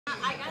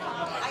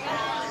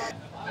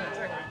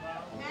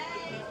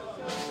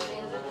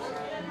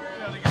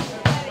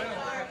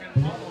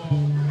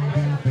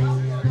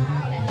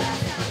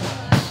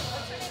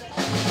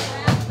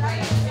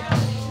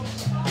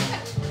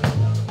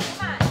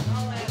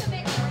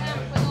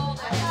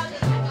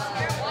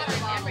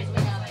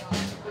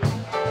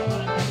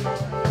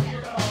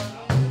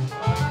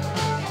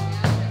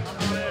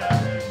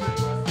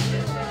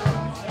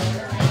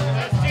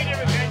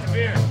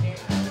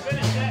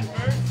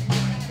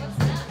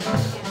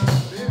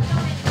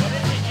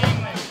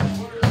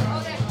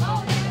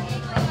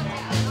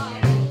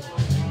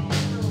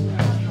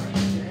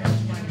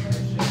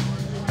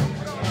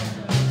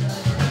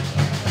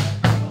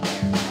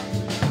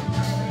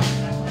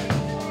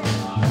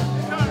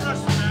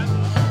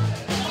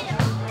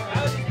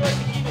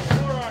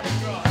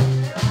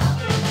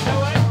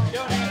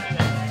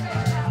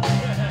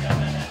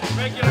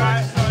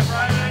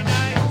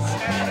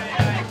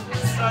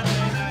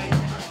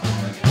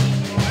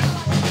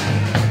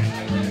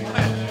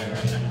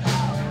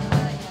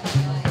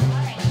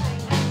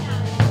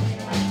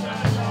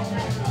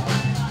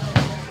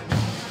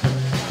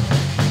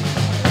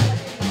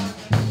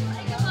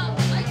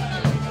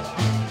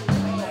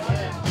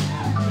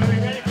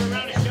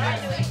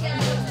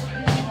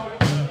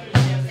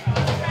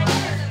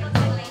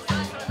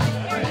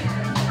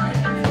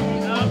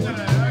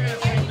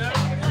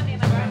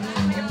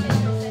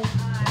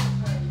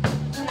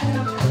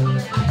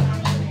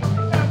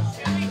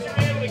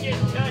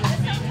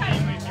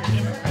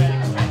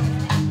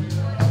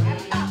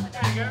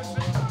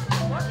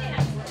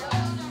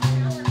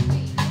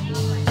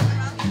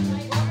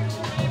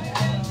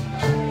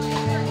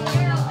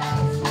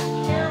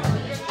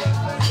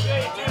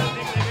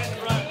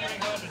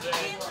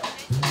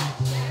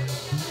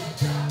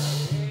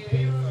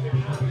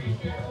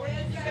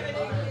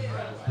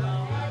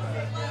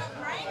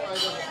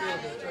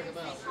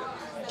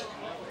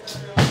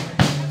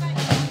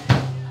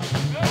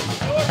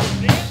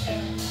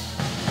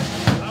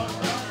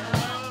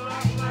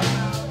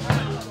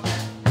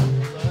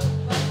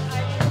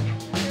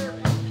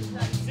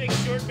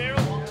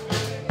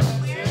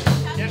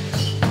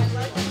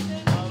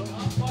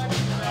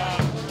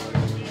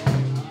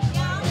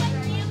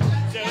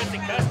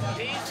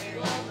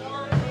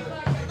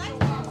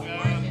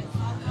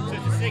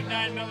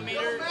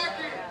9mm.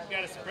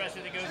 Got a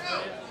suppressor that goes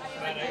with it,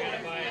 but I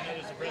gotta buy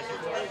another suppressor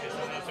for it because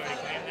someone else already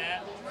claimed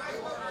that.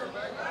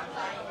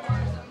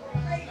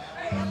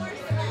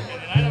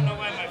 And then I don't know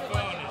why my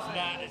phone is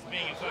not as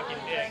being a fucking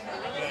dick,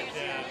 but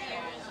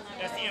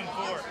that's the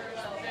M4.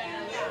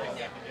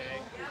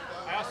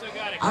 I also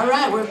got a. All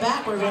right, we're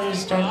back. We're ready to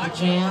start the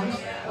jam.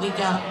 We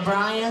got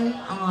Brian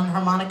on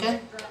harmonica.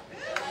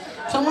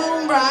 Come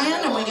on,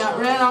 Brian, and we got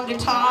Red on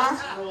guitar.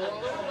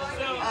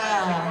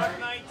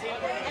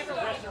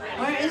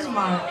 Where is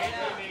Mark?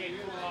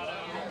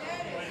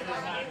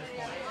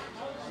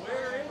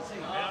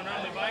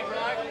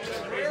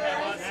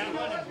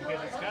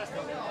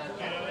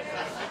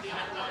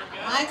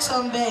 Mike's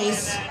on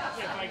bass.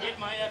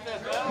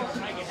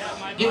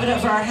 Give it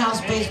up for our house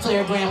bass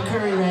player, Graham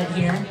Curry, right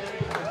here.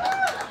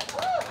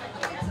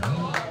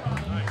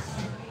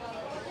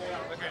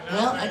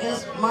 Well, I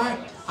guess Mark,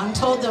 I'm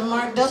told that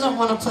Mark doesn't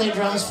want to play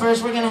drums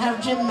first. We're going to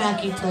have Jim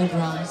Mackey play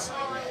drums.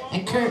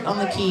 And Kurt on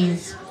the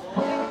keys.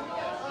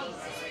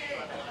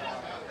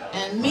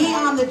 And me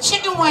on the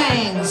chicken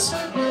wings.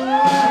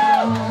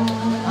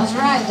 That's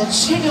right, the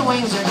chicken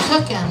wings are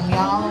cooking,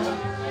 y'all.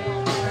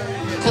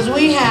 Because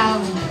we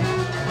have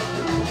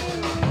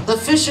the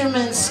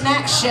Fisherman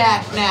Snack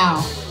Shack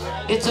now.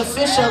 It's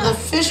official, the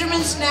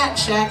Fisherman Snack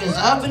Shack is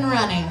up and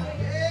running.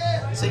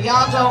 So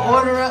y'all go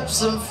order up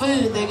some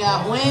food. They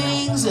got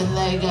wings and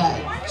they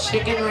got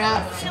chicken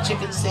wrap,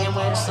 chicken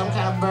sandwich, some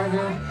kind of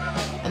burger.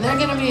 And they're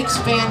gonna be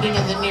expanding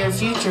in the near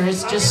future.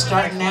 It's just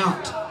starting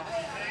out.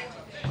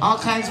 All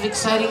kinds of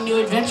exciting new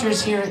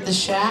adventures here at the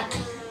shack.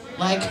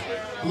 Like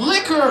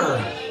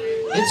liquor.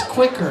 It's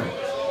quicker.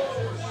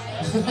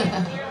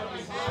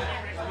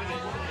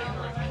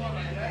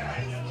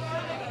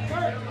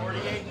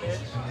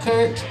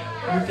 Kurt,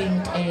 you're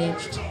being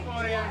caged.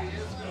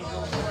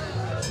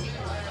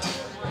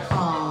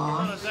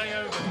 Aww.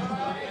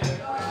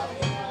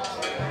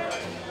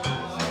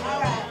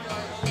 Alright.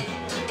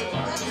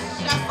 Let's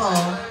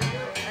shuffle.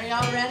 Are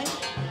y'all ready?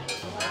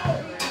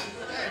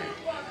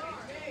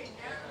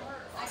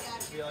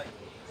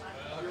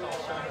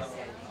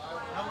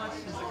 How much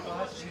does it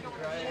cost you to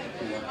drive?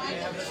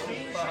 Yeah, that's gonna be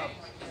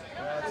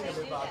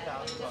about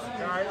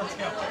 $1,000. Alright, let's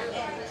go.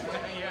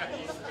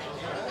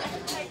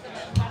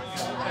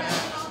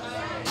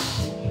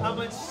 How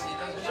much,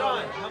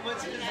 Sean, how much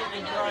does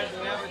it drive to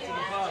have it to the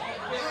pub?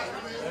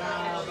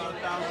 About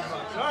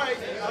 $1,000. Alright,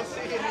 I'll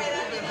see you in a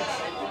few minutes.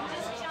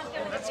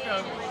 Let's go.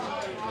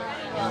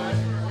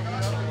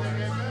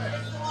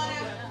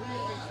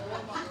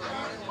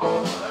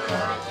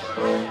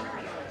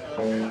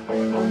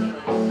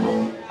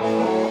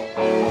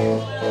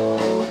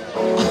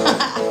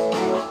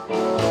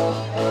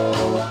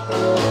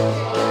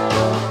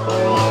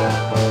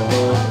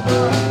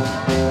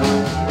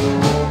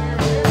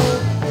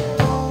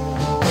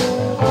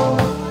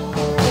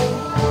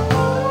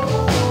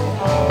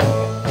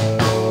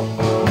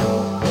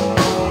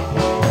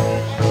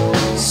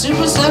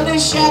 Super Sunday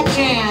Shack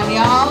Jam,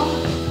 y'all.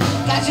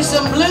 Got you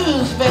some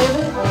blues,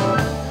 baby.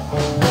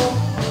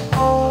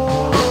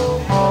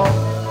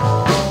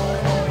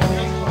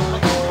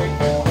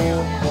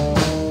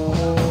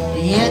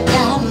 You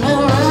got me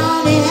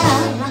running,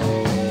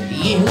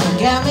 you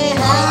got me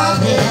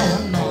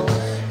hiding,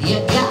 you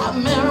got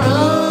me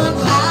run,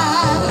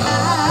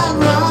 hide,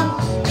 run,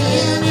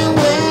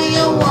 anywhere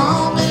you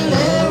want me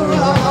to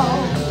roll.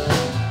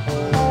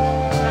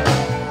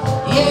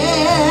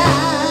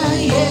 Yeah,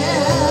 yeah, yeah.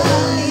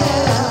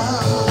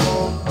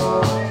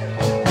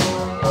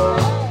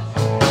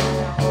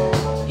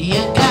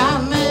 You got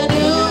me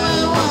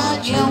doing what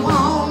you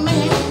want me,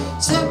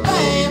 say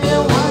baby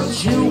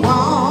what you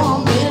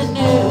want me to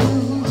do.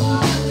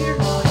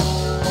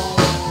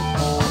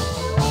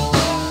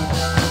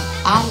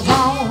 I'm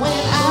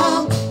going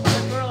up,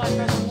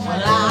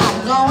 well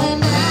I'm going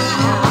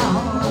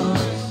down,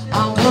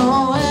 I'm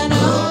going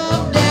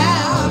up,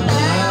 down,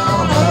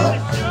 down, up,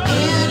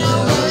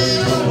 anywhere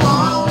you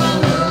want me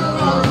to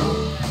roll.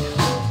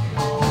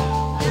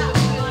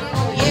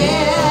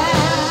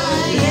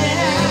 Yeah,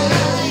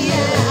 yeah,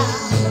 yeah.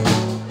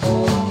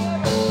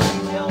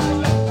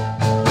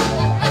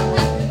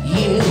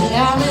 You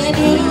got me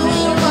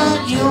doing what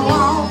you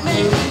want me,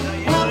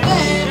 well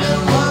baby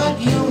what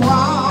you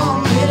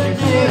want me to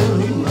do.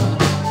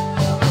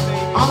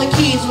 On the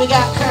keys we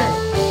got Kurt.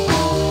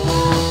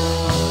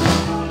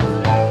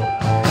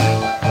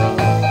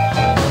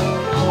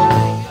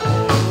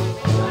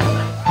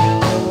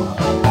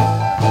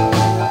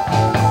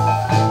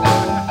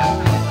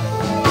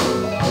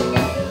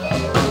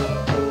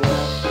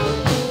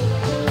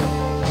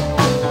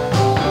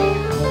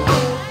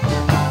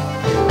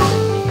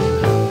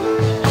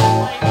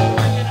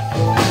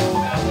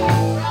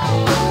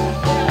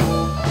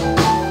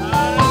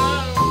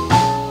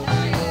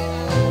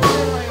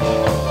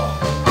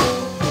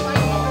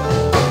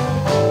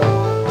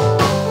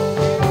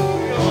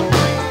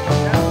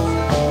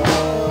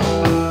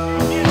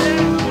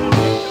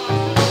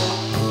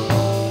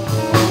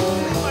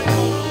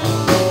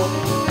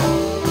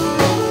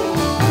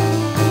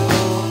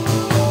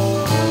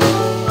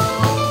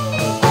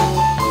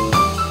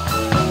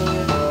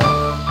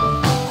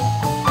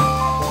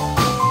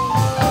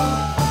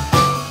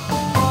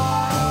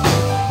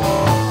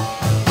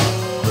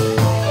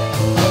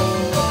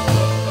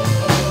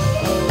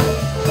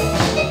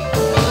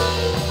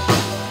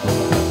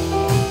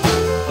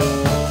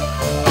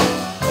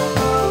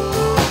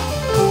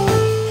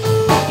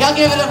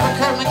 give it up for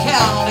Kurt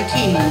McCall on the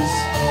keys.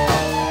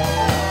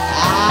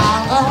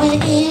 I'm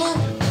going in.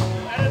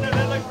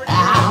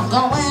 I'm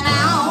going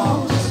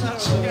out.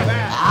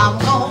 I'm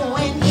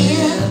going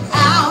in,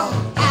 out,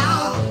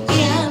 out,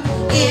 in,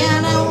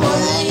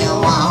 anywhere you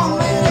want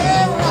me to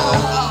go.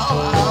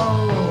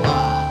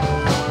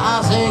 I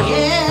say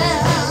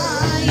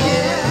yeah,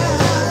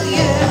 yeah,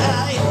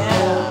 yeah,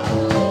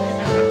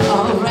 yeah.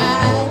 All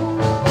right.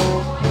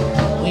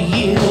 Well,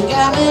 you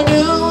got me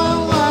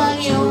doing what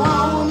you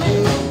want me.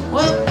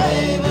 Well,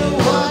 baby,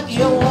 what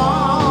you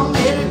want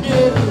me to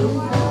do.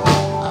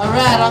 All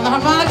right, on the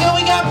harmonica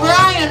we got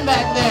Brian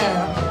back there.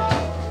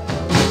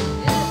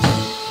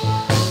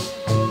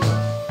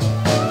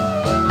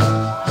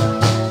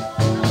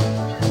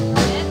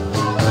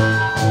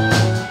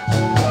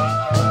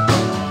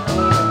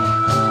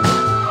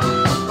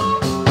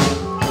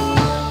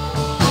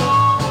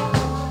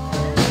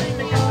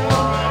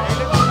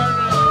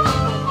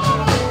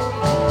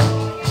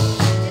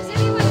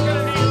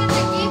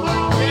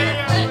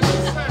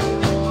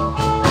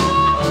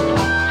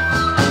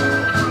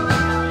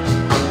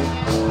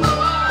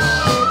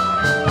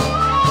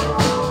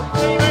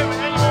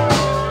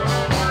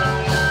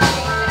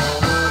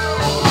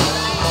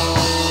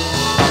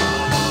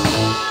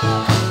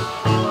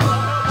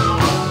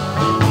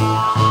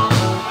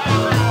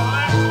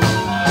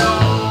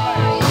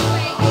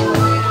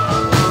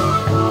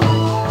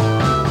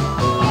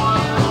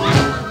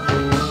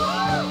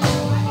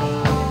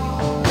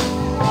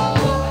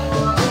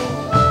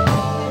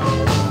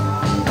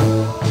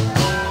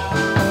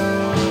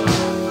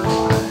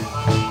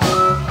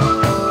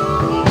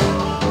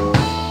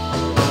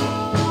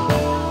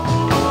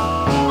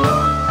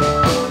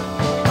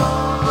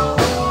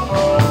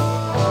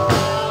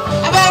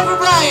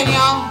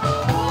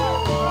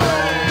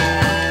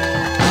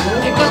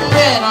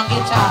 On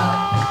guitar.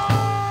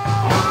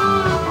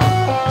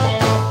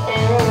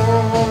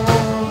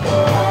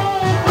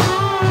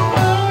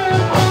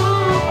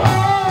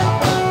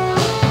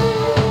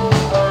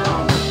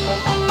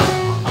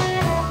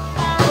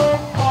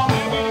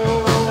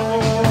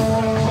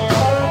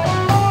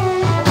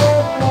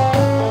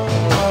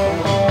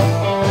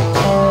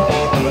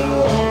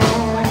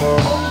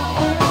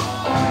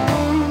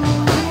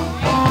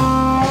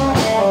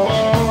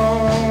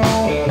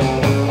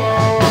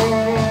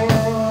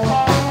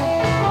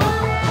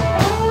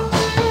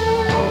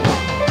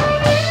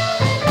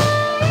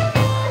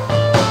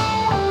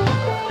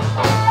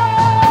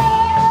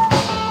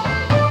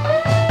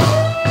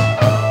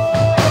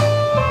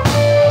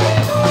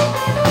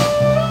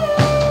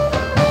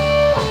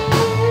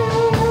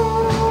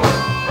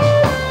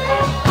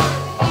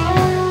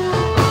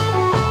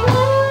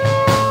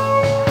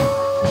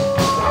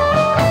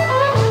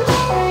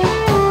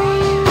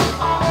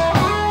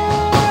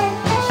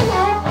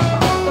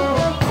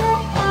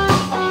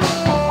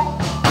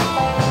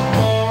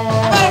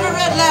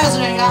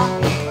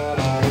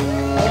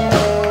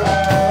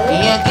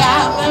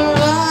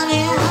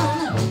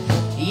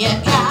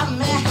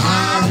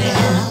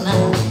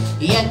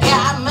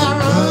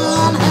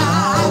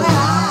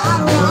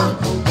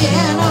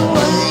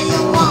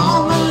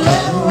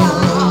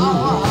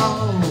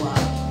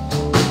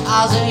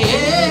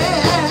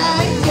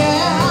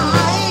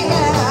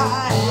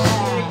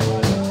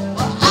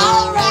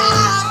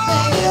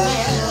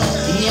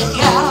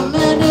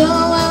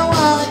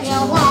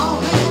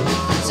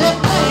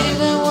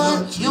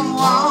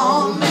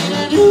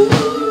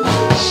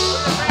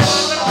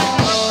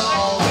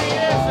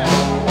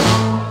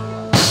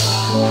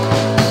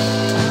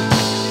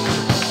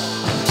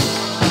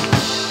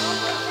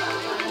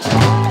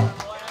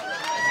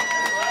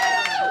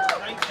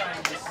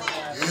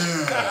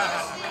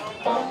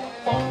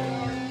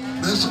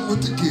 Messing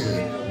with the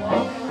kid.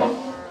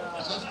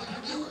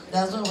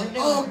 That's what we're doing.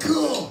 Oh,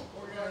 cool.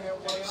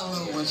 I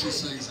love it when she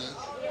sings that.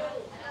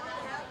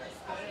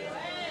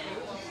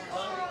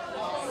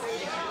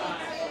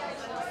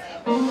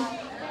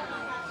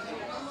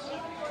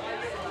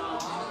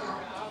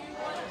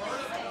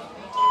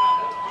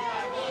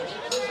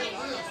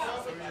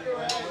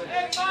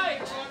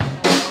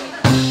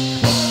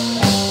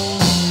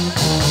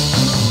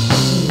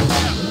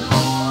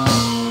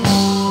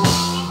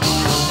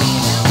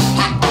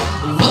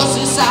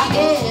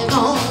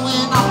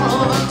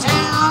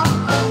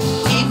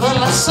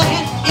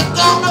 Saying you're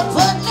gonna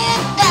put me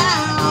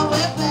down,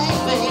 well,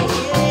 baby.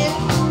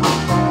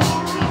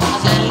 I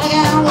said, look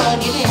at what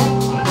you did.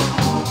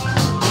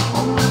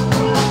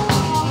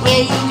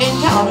 Well, you can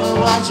call it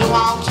what you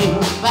want to,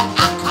 but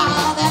I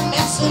call that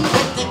messing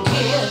with the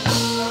kid.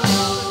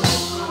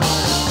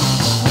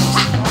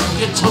 Ha!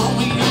 You told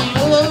me you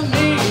love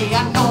me, I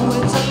know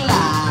it's a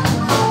lie.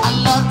 I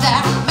love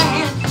that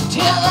man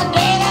till the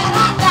day that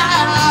I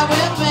die,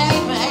 well,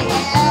 baby,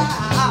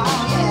 yeah, oh,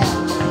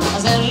 yeah. I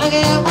said, look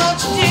at what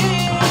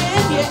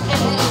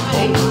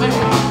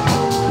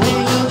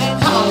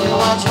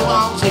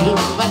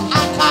but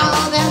I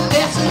call them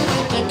messing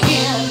with the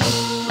kid.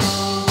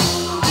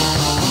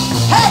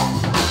 Hey!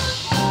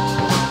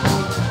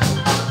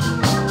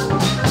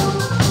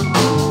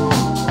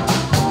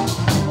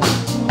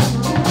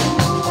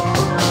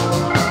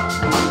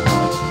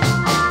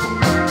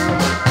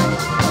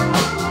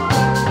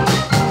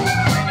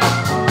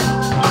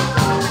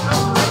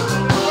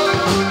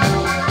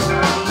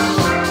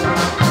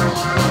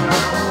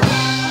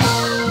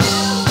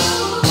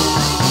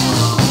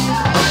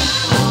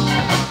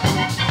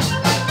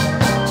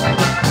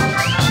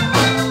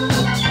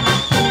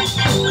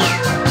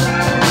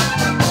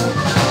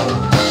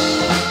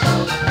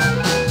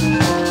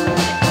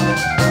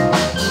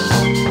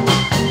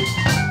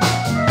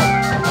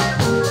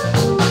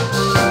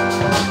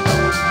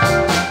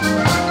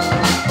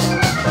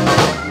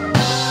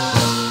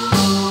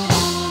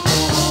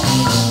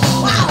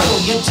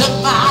 You took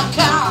my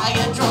car,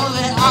 you drove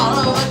it all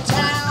over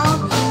town.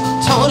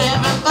 Told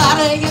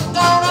everybody you're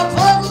gonna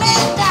put me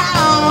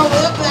down.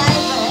 Well,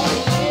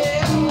 baby,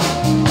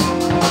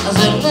 I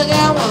said, look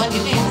at what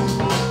you did.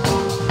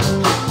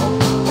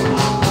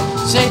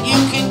 Said you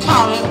can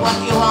call it what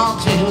you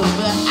want to,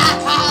 but I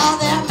call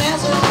that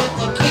messing with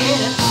the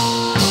kid.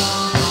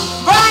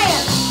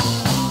 Brian,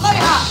 look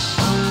at her.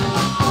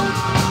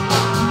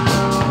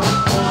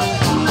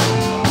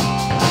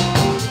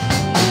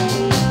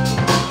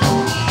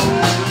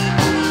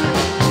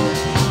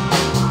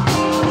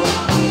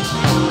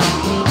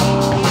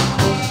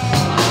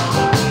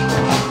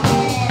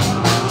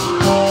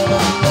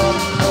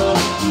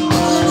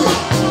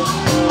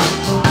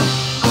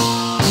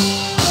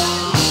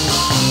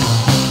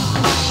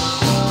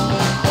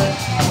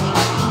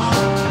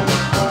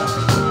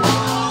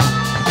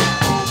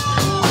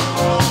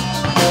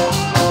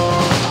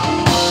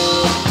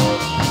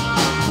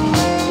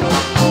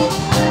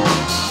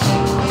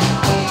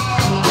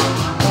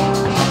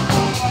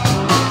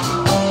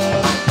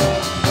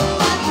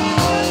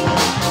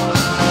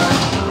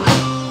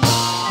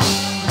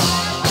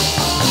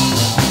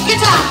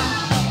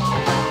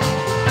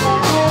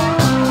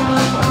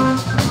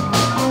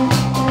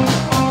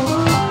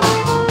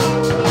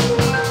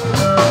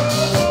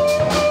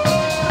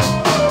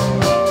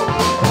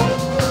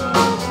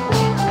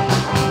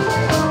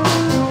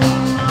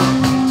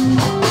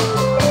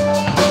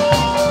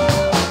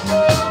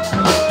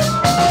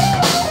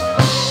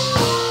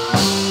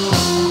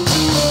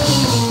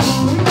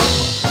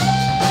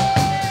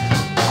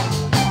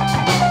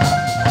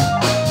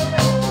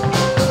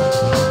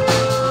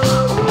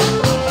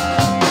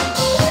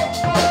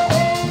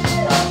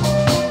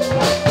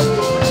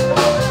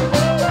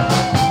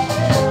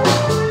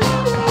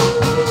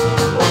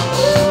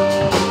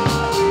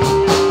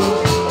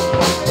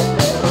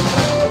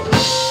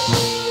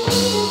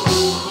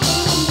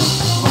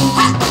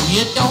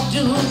 You don't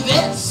do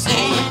this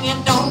and you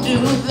don't do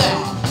that.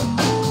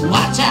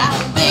 Watch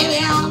out, baby,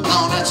 I'm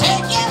gonna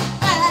take it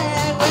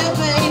back. Well,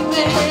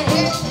 baby,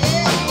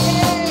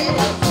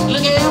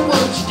 look at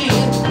what you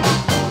did.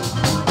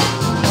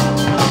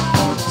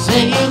 Say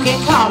you can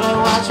call it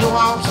what you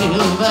want to,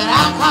 but I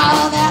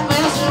call that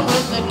messing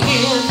with the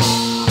kid.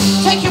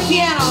 Take your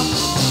piano.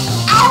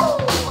 Ow!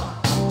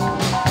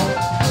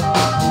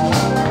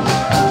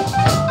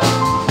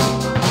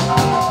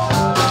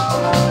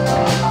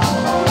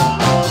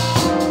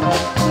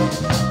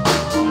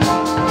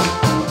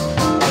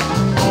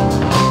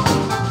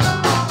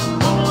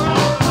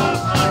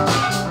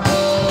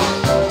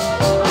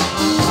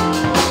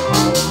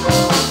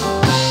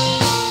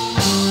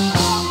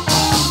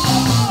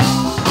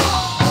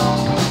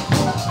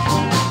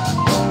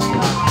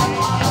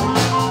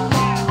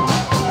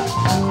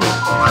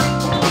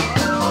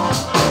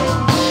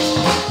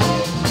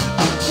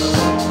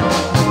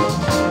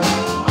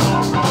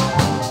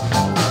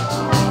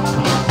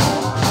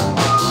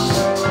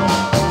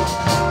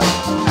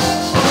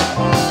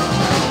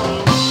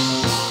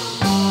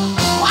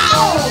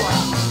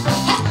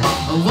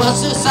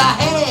 What's this I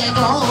had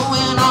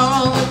going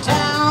all over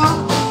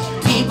town?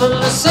 People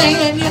are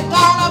saying you're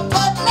gonna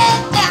put me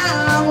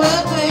down.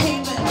 Well,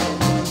 baby,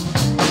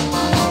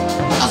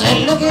 I said,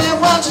 look at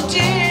what you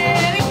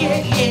did.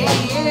 Yeah.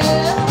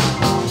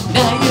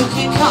 Now you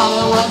can call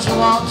it what you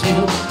want to,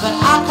 but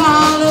I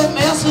call it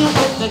messing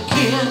with the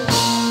kid.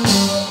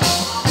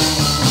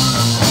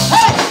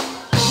 Hey!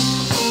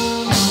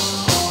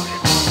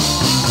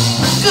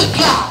 Good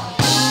God!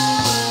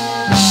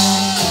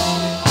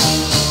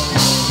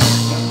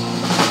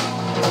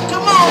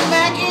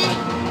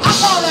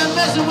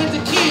 Messing with the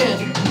kid.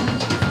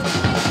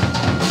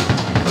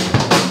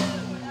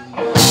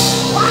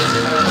 Wow!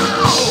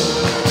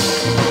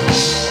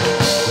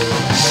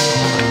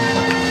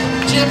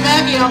 Jim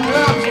Mackey on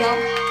drums, yo.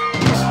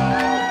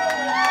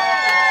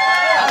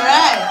 All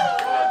right.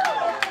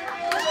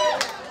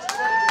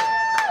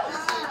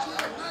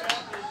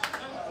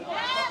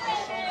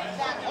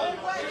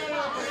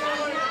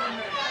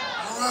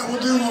 All right,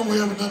 we'll do one we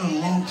haven't done in a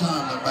long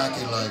time that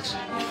Mackie likes.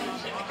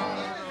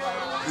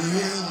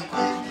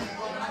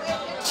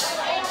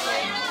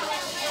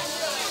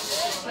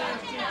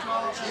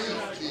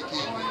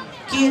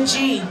 Key and G.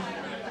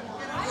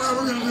 Well,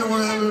 we're going to do one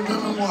we haven't done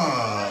in a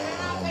while.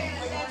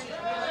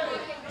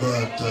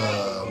 But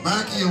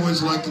Mackie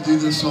always liked to do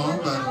this song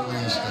back when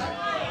we used to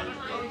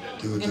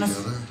do it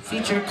together.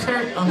 Feature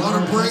Kurt on a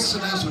lot of breaks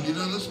in this one. You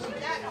know this one?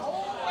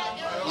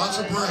 Lots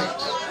of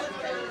breaks.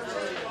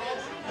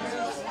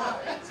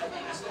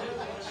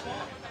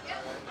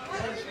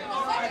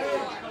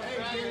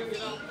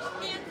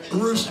 A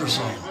rooster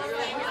song.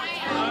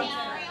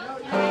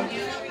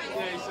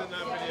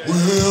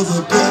 Well,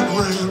 the big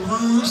red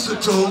rooster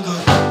told the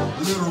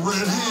little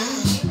red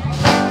hen,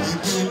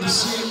 ain't been to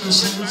see me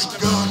since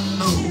God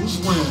knows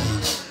when.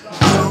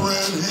 Little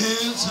red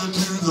hen said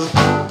to the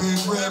big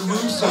red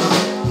rooster,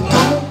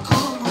 don't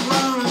come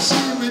around and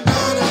see me,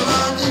 daddy,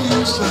 like you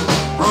used to.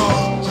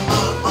 Rock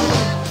tonight, baby.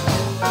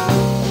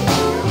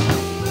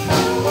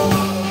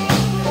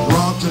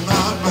 Rock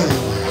tonight, baby.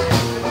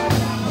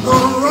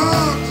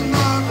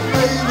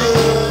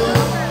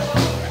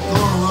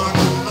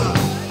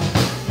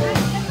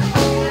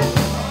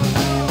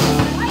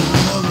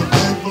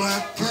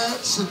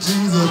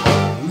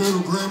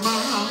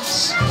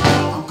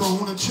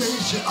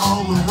 chase you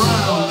all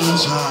around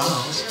this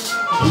house.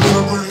 A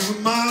little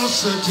green mouse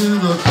said to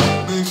the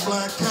big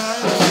black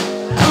cat,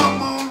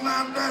 come on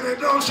now, daddy,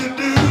 don't you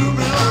do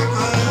me like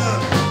that.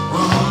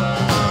 Rock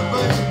tonight,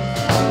 baby.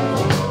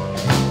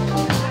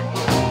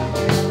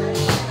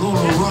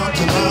 Gonna rock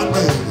tonight,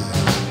 baby.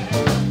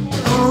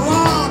 Gonna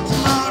rock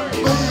tonight,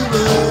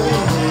 baby.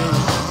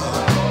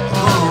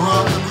 Gonna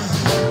rock tonight.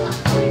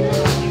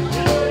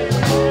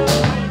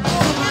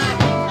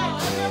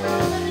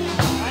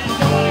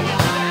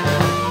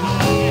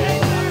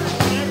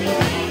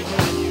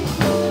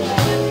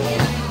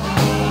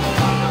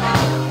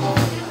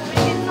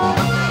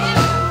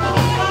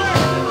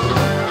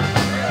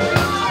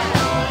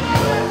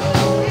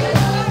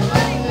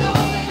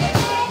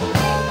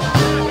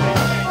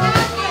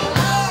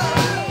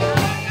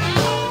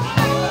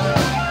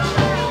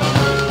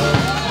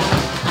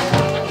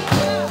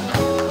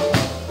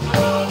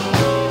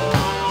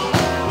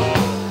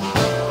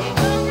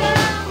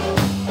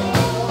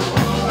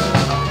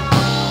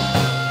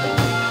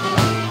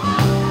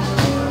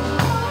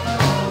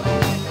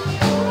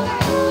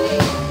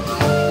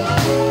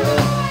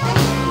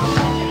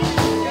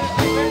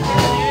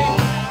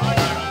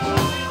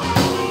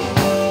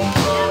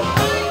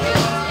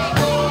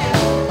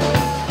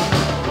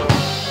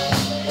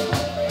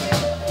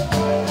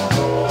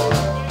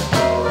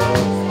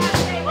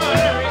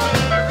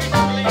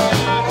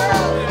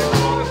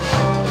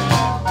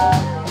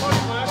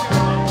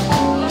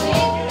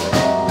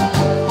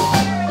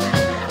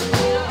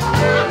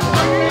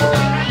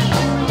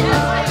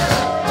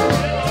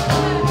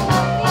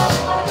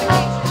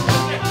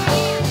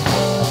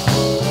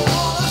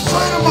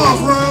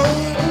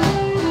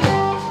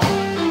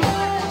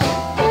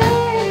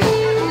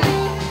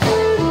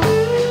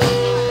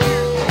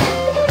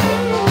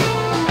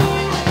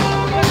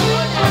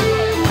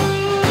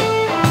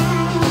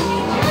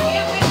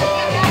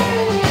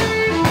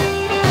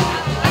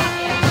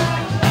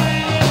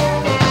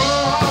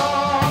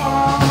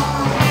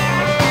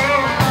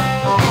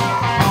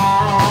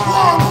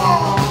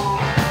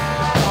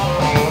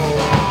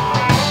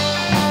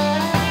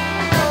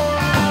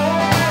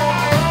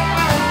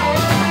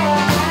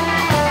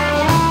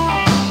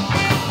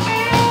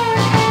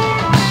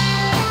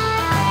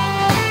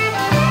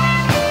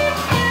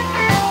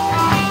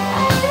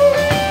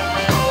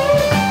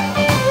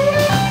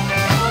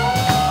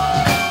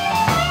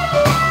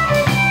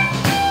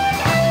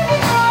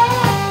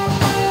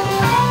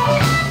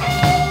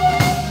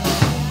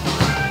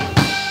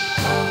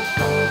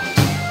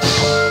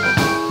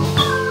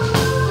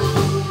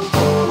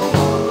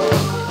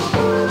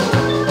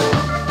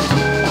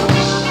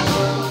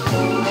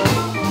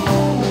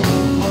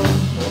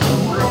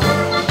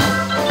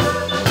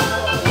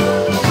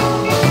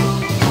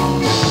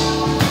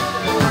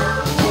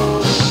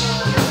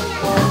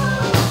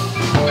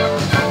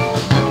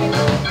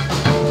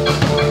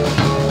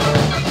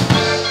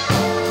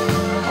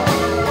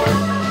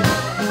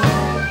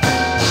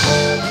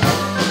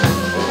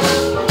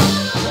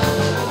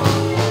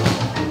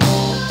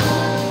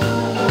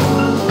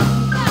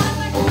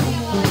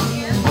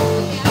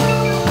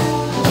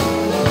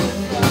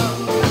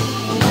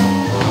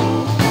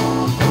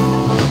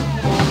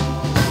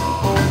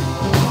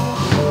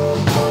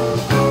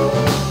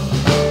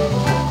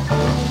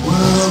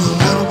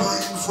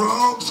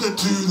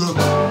 To the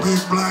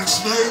big black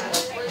snake,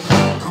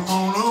 come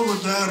on over,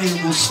 daddy,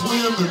 we'll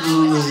swim in the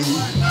lake.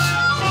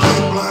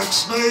 Big black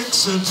snake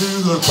said to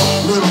the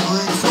little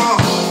green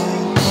frog,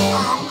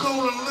 I'm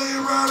gonna lay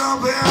right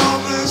up here on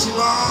this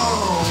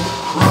log.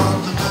 Rock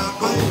tonight,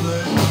 baby.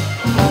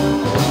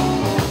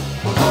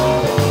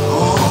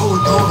 Oh,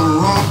 we're gonna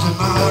rock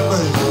tonight,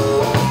 baby.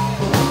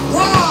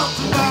 Rock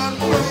tonight,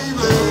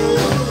 baby.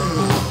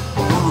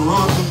 Gonna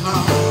rock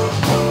tonight.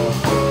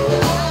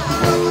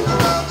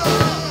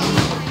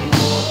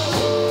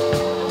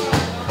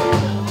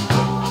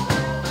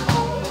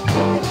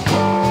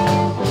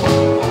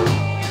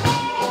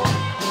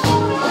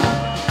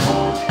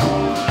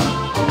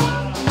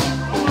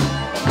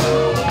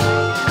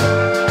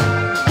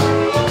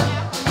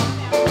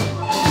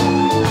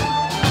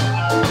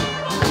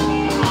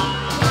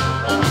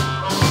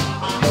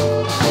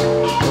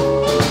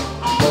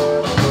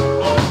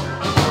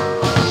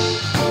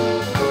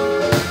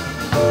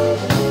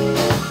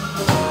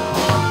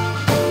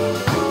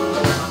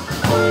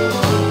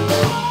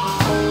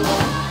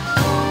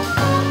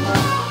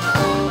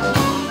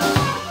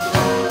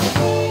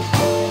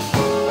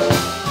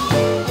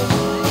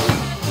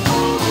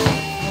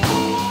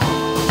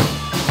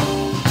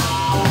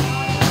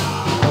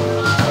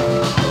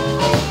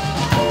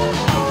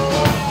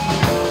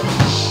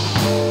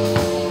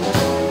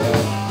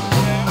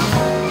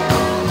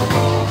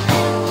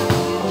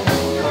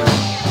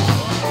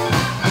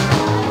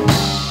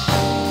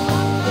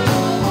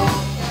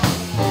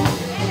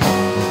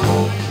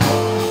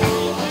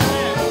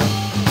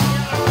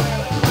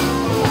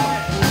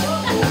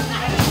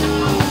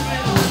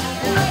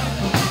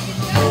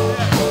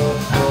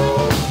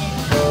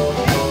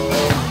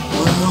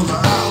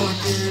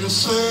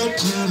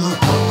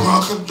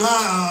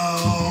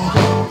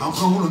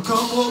 I'm gonna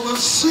come over and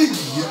see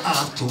you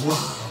after a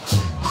while.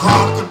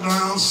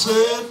 Crocodile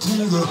said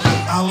to the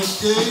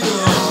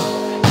alligator,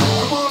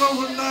 come on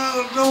over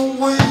now, don't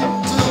wait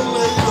until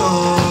later.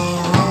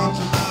 Rock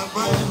tonight,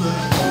 baby.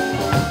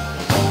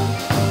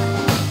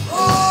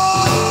 Rock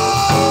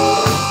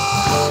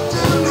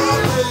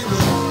tonight, baby.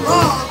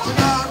 Rock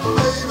tonight,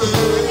 baby.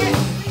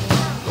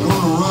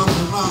 Gonna rock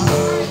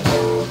tonight.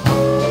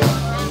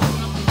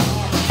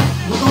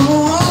 We're gonna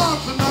rock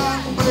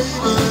tonight,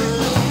 baby.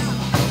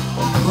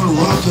 Gonna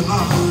rock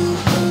tonight.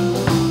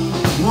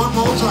 One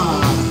more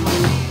time.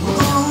 We're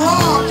gonna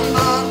rock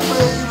tonight,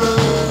 baby.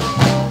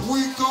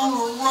 We're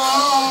gonna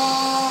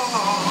rock.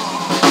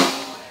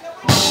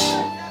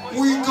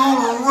 We're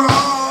gonna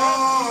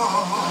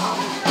rock.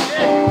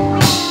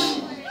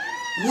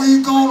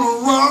 We're gonna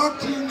rock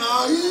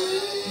tonight.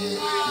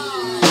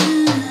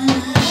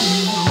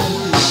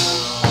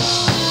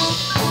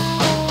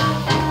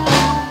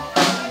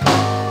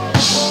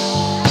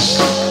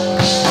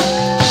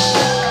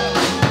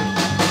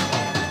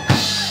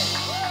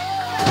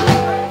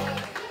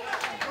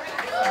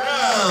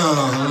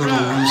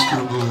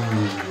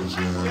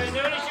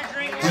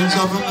 Ends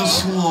up in the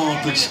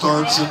swamp. It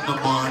starts in the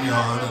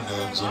barnyard and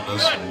ends in the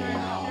swamp.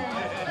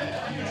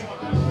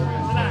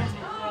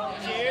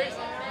 Cheers.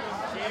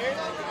 Cheers.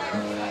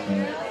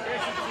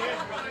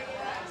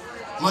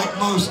 Like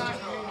most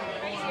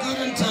good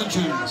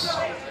intentions,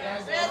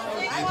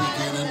 they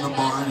begin in the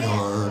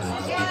barnyard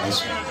and end in the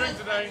swamp.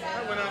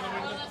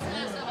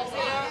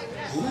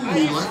 Ooh, I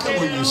like it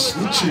when you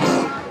switch it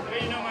up.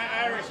 You know my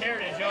Irish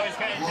heritage always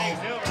kind of takes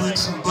over. Drink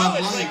some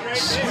Bud Light,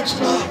 switch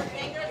it up.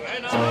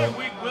 And I'm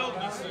weak-willed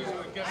this season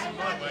to get some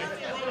blood, mate.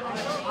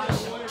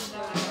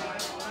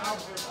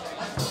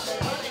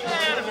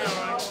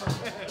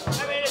 I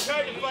mean, it's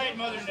hard to fight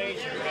Mother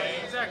Nature,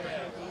 right? Exactly.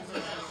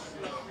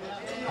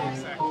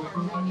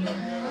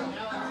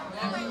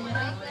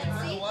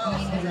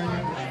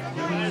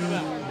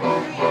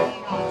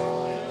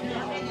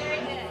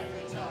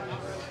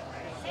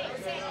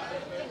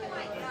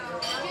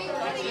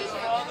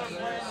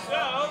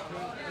 So,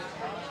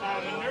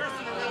 I'm a nurse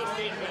in a real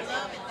estate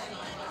business.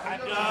 I've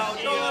done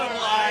Don't let him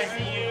lie.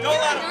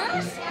 Don't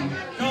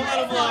let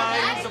him lie.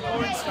 He's a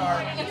porn star.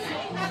 I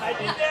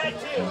did that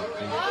too.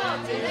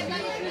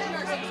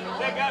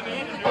 That got me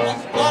into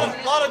nursing.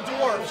 Lot of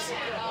dwarfs.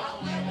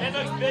 It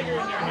looks bigger in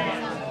their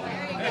hands.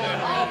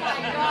 Oh my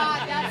God,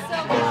 that's so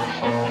funny.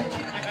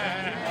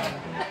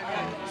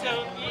 So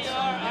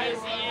ER,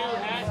 ICU,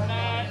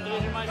 hazmat,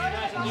 those are my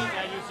specialties. I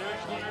do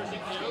surgical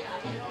nursing too.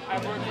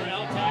 I've worked for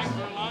LTAC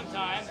for a long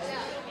time.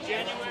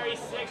 January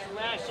 6th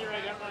last year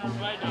I got run over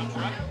by a dump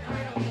truck.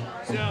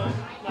 So,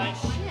 like,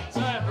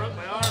 so I broke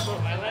my arm,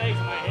 broke my legs,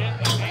 my hip,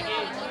 my pinky.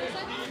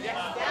 They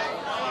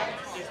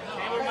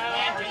were my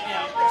land took me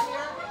out.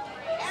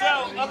 So,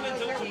 up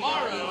until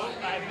tomorrow,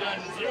 I've done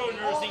zero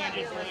nursing and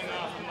just living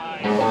off of my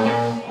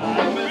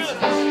real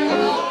estate.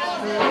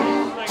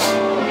 Like, I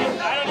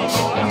don't even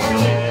know what's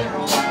really there.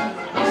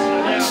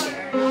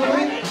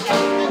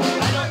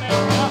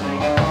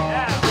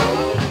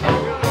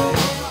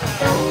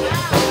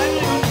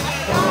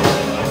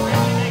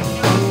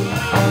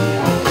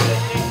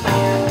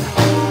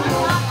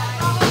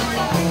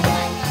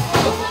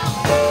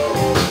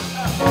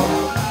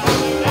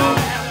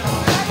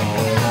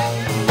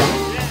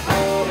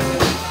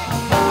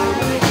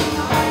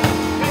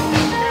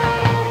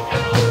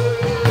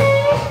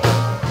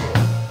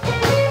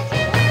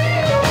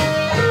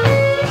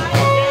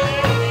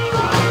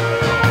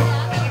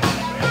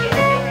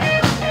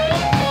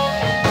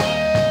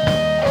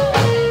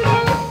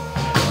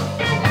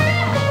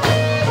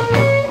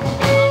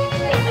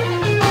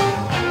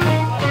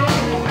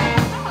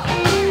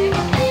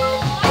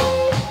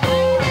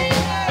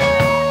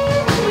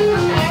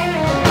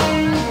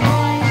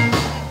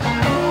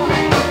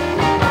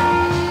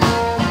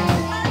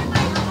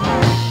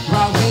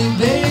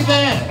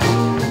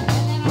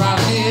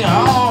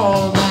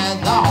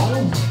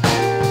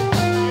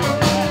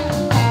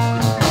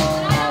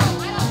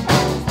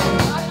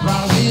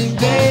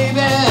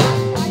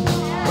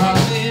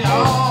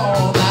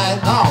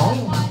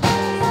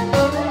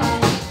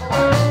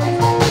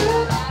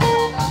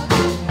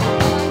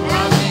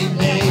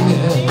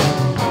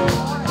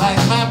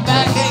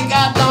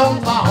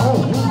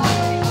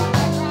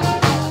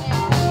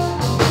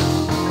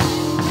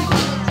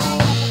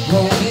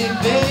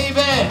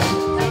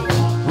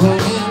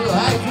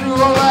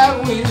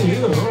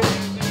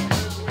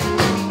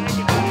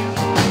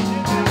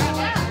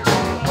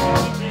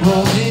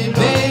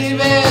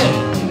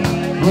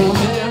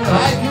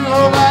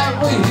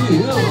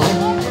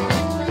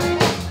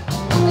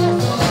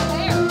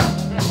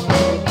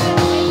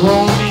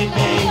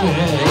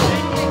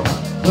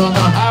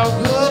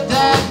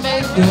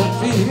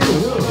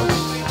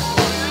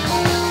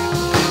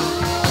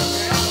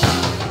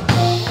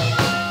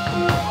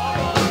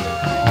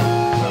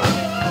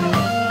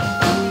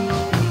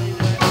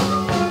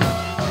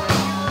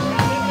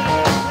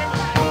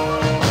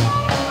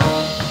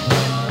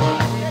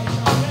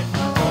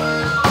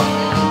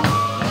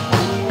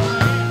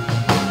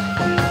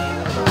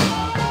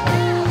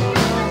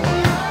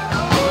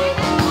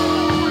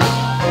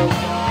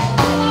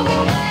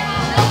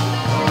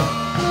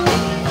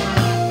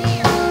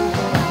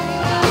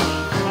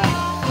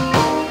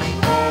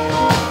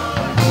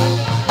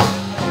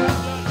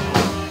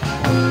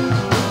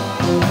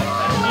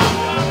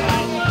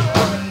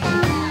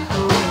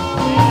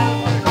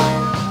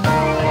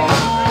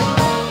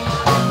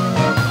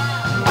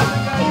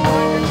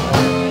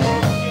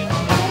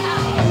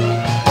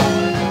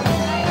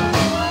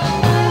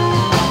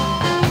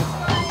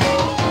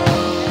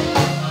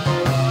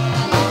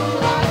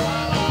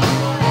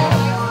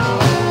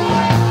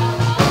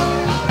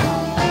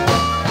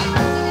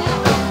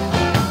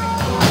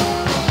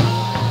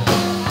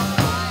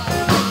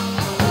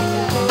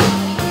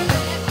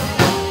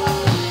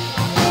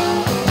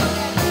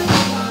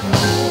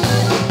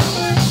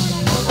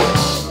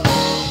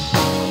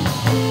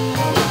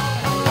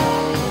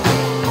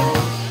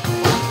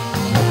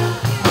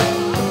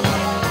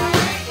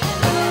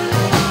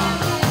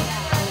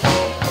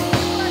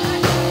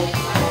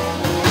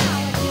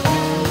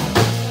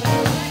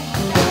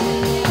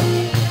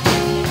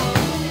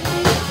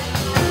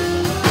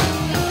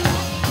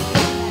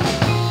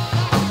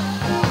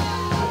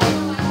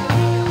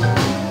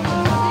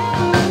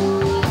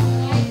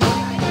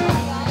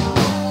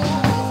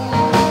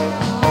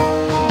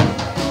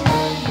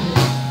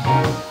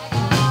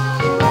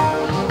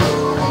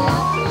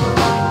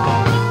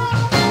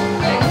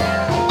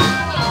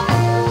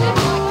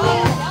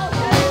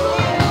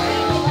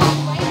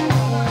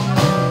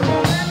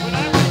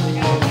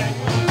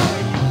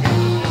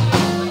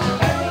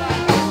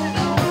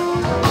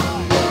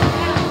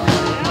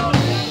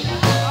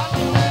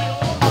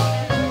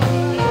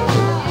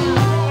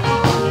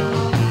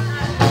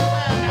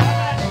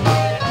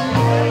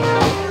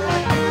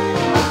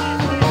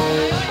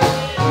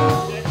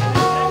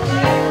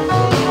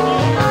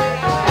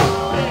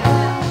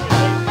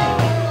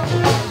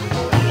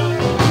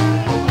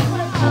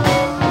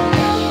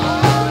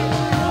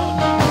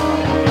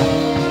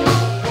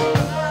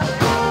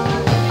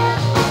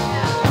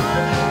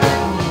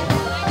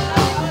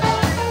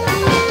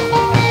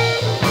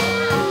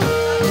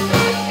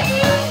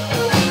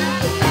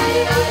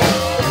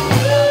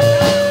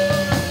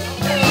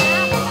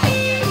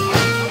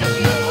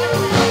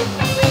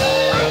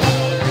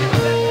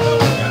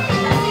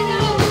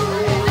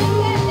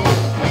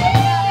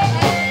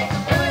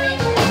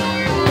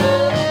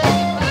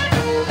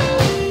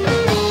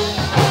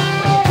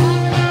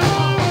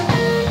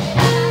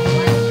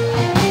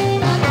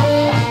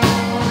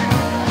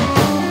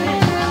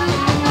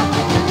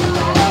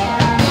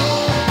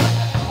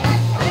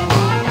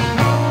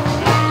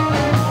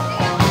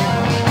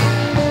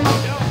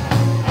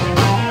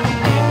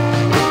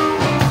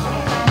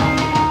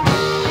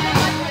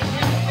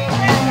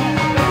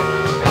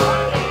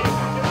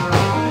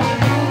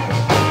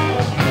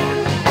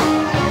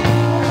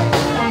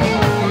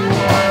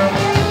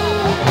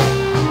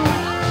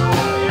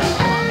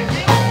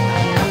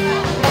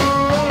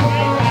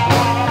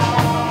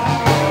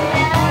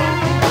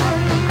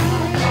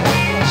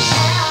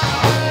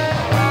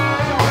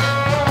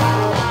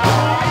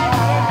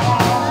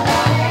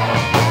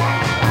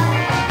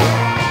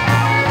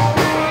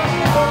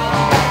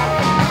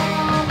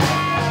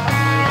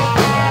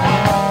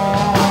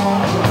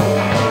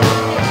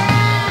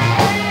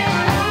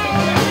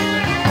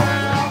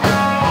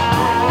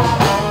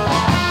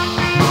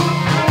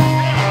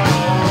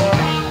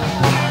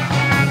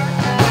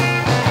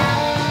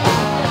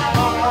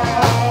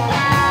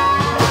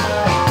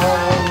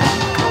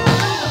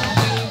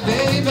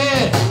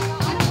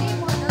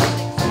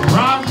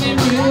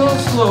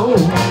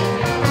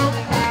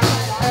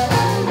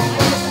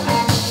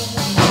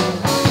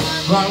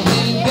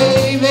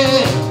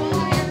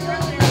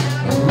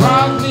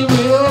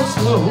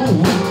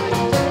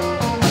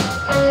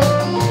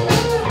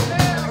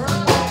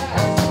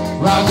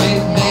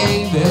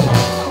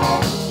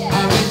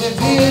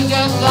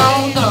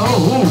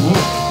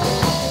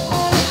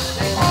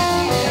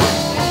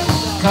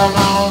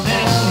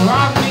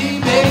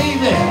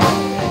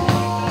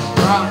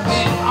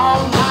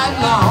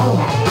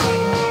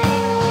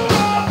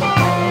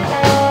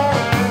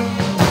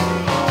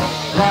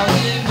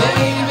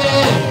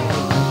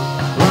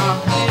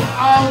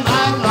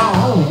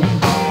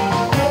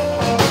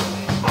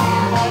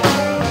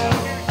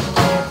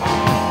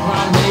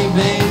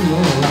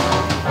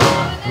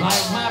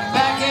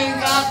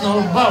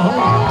 Yeah,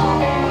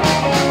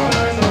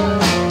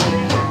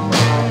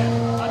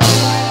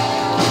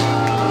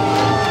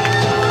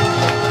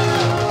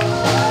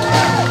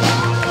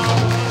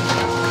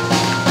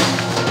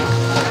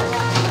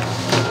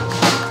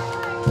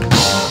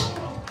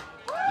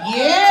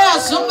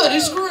 somebody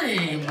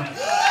scream. That's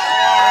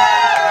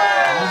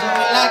what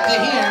we like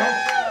to hear.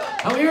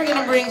 And we were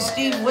going to bring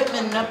Steve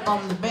Whitman up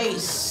on the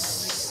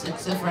bass,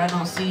 except for I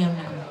don't see him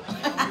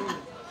now.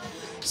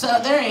 So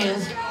there he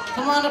is.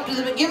 Come on up to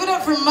the... Give it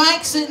up for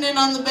Mike sitting in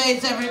on the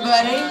bass,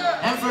 everybody.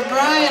 And for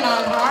Brian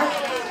on harp.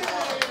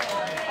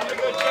 I'm gonna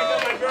go check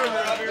out my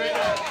burger. I'll be right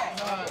back.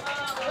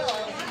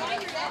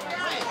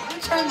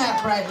 Turn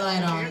that bright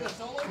light on.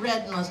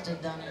 Red must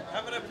have done it. How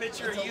about a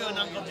picture of you and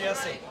Uncle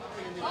Jesse?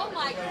 Oh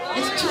my God.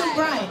 It's too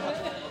bright.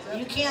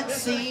 You can't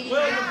see.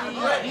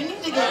 You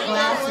need to get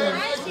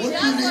glasses. What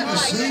do you need to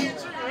see?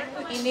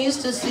 He needs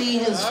to see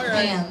his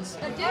hands.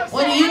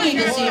 What do you need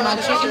to see? My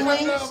chicken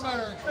wings? I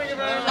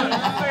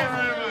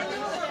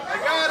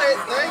got it.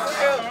 Thank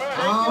you.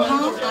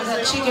 Uh-huh. I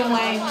got chicken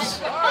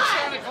wings.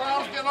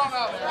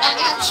 I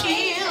got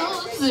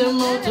chills, they're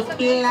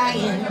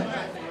multiplying.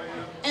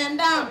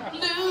 And I'm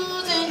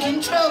losing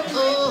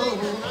control.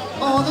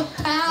 All the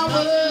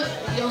power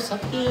you're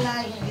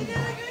supplying.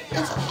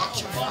 It's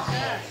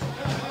electrifying.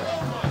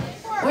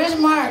 Where's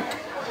Mark?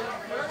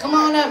 Come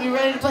on up. You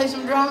ready to play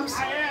some drums?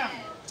 I am.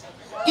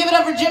 Give it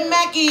up for Jim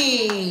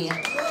Mackey.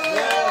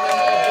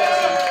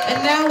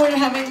 And now we're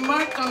having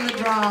Mark on the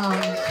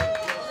drums.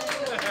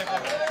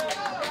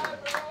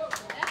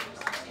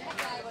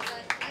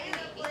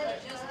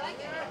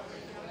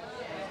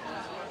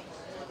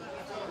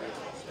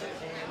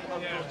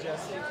 Uncle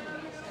Jesse.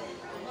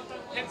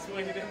 That's why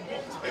you didn't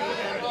want to.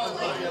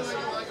 Uncle Jesse.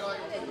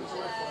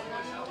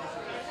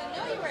 I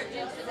know you were a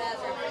Dukes of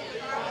Hazzard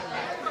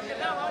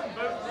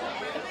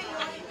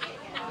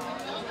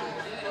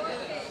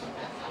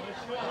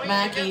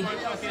Mackey.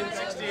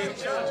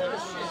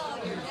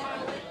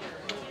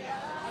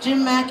 Jim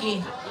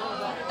Mackey.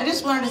 I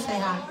just wanted to say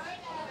hi.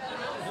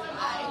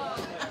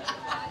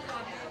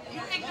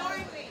 You're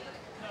ignoring me.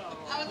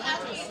 I was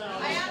asking.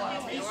 I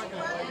asked you.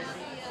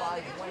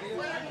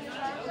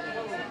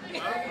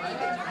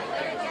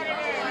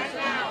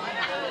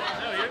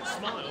 No, you don't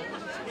smile.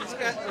 He's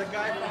got the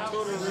guy from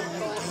Total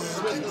Recall.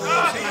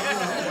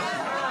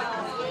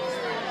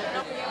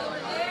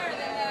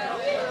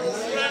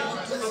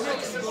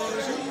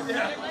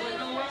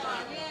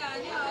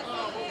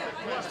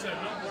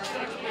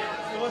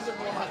 It wasn't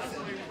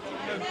Watson.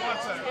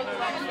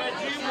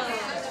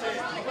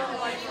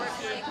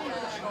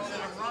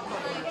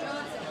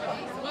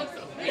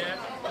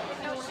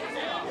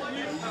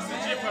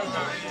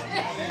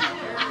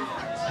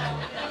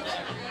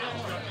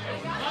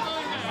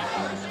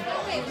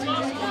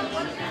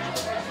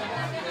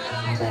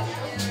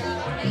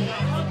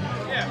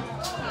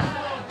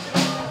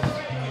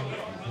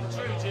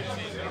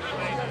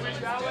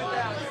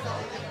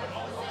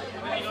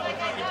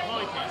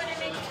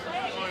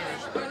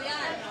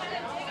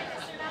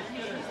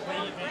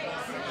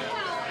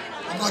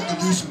 I'd like to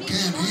do some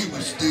canned heat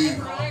with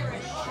Steve.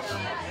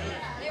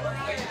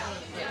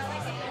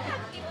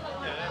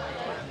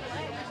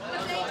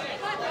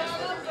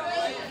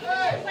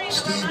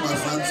 Steve, my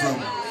friend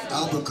from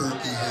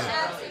Albuquerque here.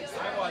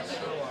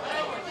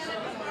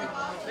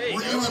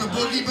 Were you in a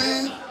boogie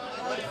band?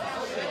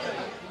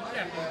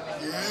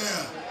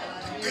 Yeah.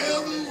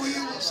 Together we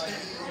will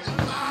stand,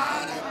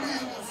 divided we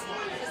will fall.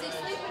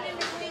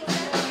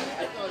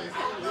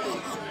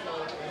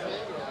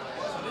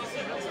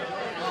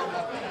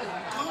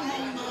 Come on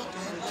up, people.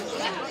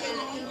 Let's get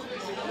on the boat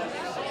and work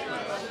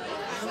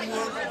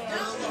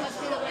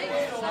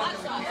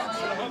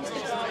together.